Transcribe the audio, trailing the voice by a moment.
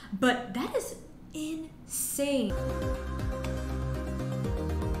But that is insane.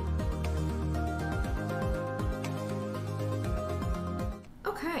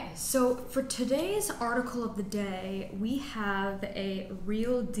 Okay, so for today's article of the day, we have a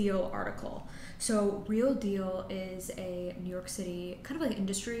Real Deal article. So Real Deal is a New York City kind of like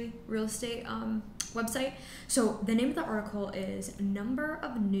industry real estate website. So the name of the article is Number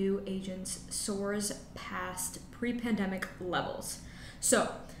of New Agents Soars Past Pre-Pandemic Levels.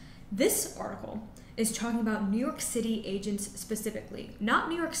 So this article is talking about New York City agents specifically, not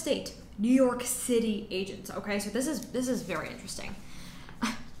New York State, New York City agents. Okay, so this is very interesting.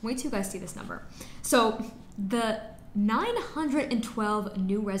 Wait till you guys see this number. So the 912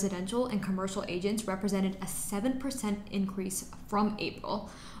 new residential and commercial agents represented a 7% increase from April,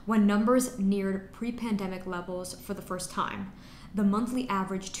 when numbers neared pre-pandemic levels for the first time. The monthly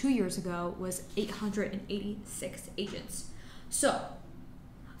average 2 years ago was 886 agents. So,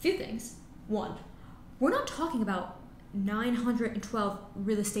 a few things. One, we're not talking about 912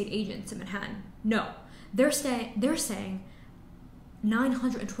 real estate agents in Manhattan. No, they're saying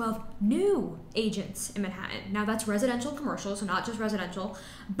 912 new agents in Manhattan. Now that's residential and commercial, so not just residential,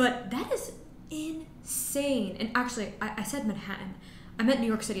 but that is insane. And actually, I said Manhattan. I meant New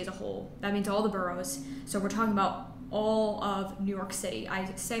York City as a whole. That means all the boroughs. So we're talking about all of New York City. I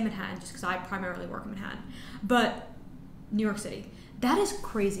say Manhattan just because I primarily work in Manhattan. But New York City. That is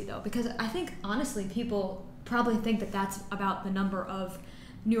crazy though, because I think honestly people probably think that that's about the number of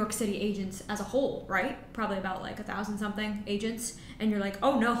New York City agents as a whole, right? Probably about like 1,000 something agents. And you're like,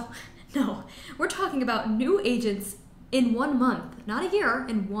 oh no, we're talking about new agents in 1 month, not a year,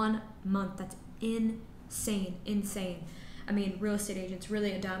 in 1 month. That's insane. I mean, real estate agents,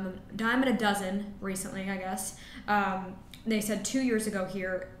 really a dime a dozen recently, I guess. They said 2 years ago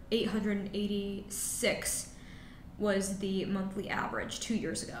here, 886 was the monthly average 2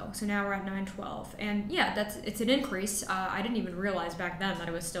 years ago. So now we're at 912. And yeah, it's an increase. I didn't even realize back then that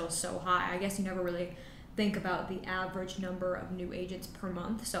it was still so high. I guess you never really think about the average number of new agents per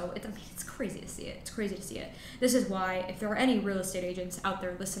month. So it's crazy to see it. This is why if there are any real estate agents out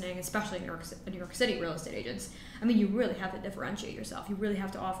there listening, especially New York City real estate agents, I mean, you really have to differentiate yourself. You really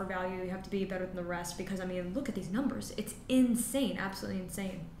have to offer value. You have to be better than the rest because, I mean, look at these numbers. It's insane, absolutely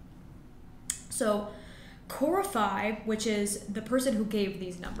insane. So Corify, which is the person who gave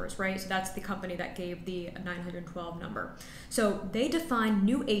these numbers, right? So that's the company that gave the 912 number. So they define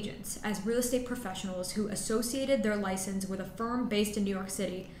new agents as real estate professionals who associated their license with a firm based in New York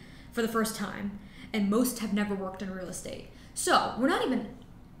City for the first time, and most have never worked in real estate. So we're not even...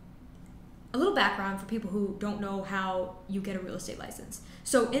 A little background for people who don't know how you get a real estate license.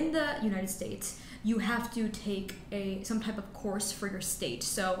 So in the United States, you have to take some type of course for your state.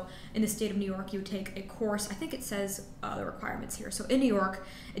 So in the state of New York, you take a course. I think it says the requirements here. So in New York,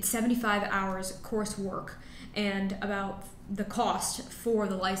 it's 75 hours coursework, and about the cost for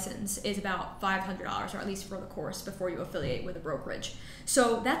the license is about $500, or at least for the course, before you affiliate with a brokerage.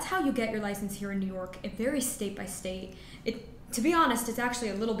 So that's how you get your license here in New York. It varies state by state. To be honest, it's actually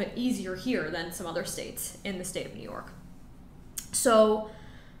a little bit easier here than some other states in the state of New York. So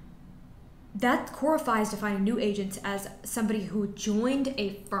that qualifies defining new agents as somebody who joined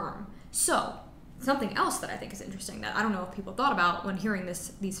a firm. So something else that I think is interesting that I don't know if people thought about when hearing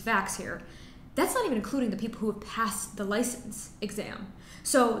these facts here, that's not even including the people who have passed the license exam.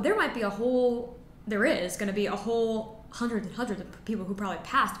 So there is going to be a whole hundreds and hundreds of people who probably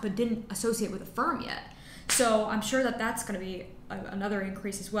passed but didn't associate with a firm yet. So I'm sure that that's going to be another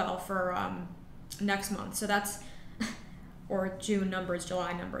increase as well for next month. So that's, or June numbers,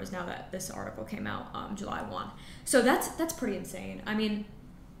 July numbers, now that this article came out July 1. So that's pretty insane. I mean,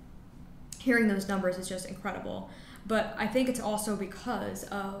 hearing those numbers is just incredible. But I think it's also because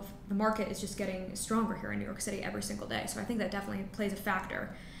of the market is just getting stronger here in New York City every single day. So I think that definitely plays a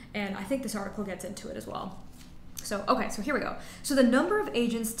factor. And I think this article gets into it as well. So, okay, so here we go. So the number of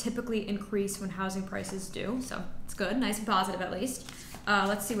agents typically increase when housing prices do. So it's good, nice and positive at least.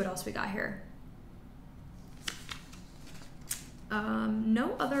 Let's see what else we got here.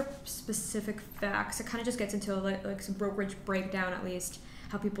 No other specific facts. It kind of just gets into like some brokerage breakdown at least,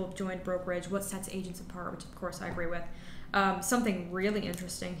 how people have joined brokerage, what sets agents apart, which of course I agree with. Something really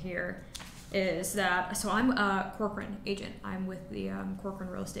interesting here is that, so I'm a Corcoran agent. I'm with the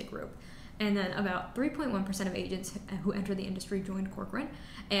Corcoran Real Estate Group. And then about 3.1% of agents who entered the industry joined Corcoran.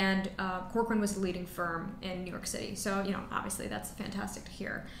 And Corcoran was the leading firm in New York City. So, obviously that's fantastic to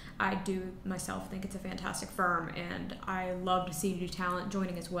hear. I do myself think it's a fantastic firm, and I love to see new talent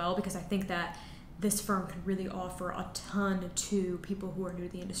joining as well, because I think that this firm could really offer a ton to people who are new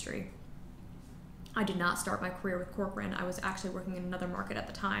to the industry. I did not start my career with Corcoran. I was actually working in another market at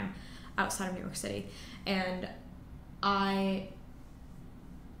the time outside of New York City. And I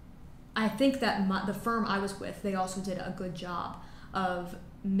think that the firm I was with, they also did a good job of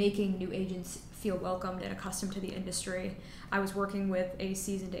making new agents feel welcomed and accustomed to the industry. I was working with a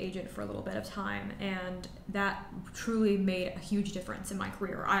seasoned agent for a little bit of time, and that truly made a huge difference in my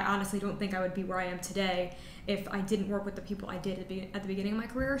career. I honestly don't think I would be where I am today if I didn't work with the people I did at the beginning of my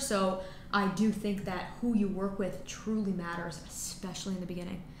career. So I do think that who you work with truly matters, especially in the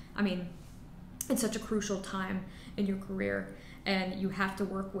beginning. I mean, it's such a crucial time in your career, and you have to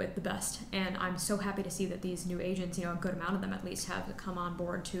work with the best. And I'm so happy to see that these new agents, a good amount of them at least, have come on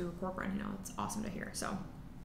board to Corcoran. It's awesome to hear. So